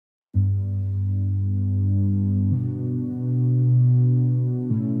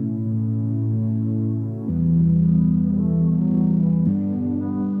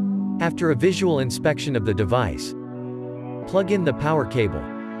After a visual inspection of the device, plug in the power cable,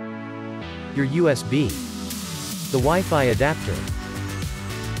 your USB, the Wi-Fi adapter,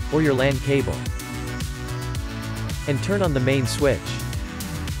 or your LAN cable, and turn on the main switch.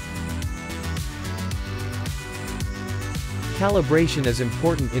 Calibration is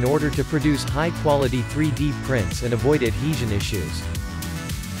important in order to produce high-quality 3D prints and avoid adhesion issues.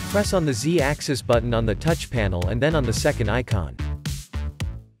 Press on the Z-axis button on the touch panel and then on the second icon.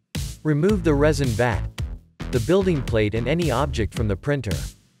 Remove the resin vat, the building plate and any object from the printer.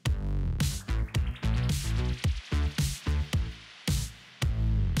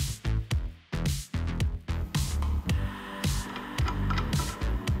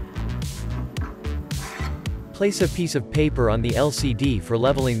 Place a piece of paper on the LCD for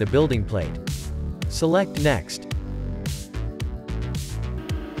leveling the building plate. Select Next.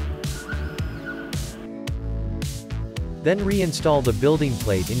 Then reinstall the building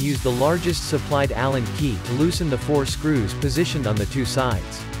plate and use the largest supplied Allen key to loosen the 4 screws positioned on the 2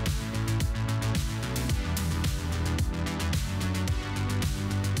 sides.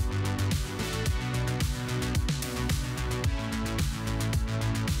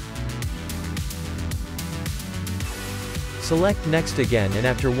 Select Next again, and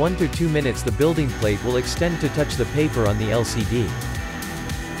after 1 to 2 minutes the building plate will extend to touch the paper on the LCD.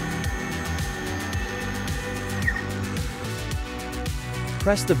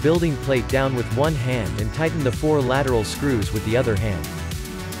 Press the building plate down with one hand and tighten the 4 lateral screws with the other hand.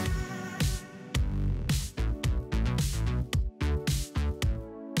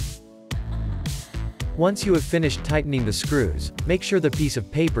 Once you have finished tightening the screws, make sure the piece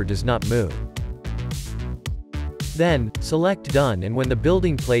of paper does not move. Then, select Done, and when the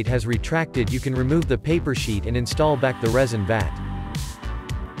building plate has retracted you can remove the paper sheet and install back the resin vat.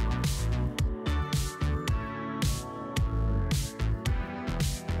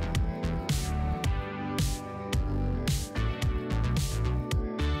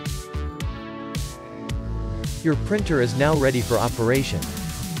 Your printer is now ready for operation.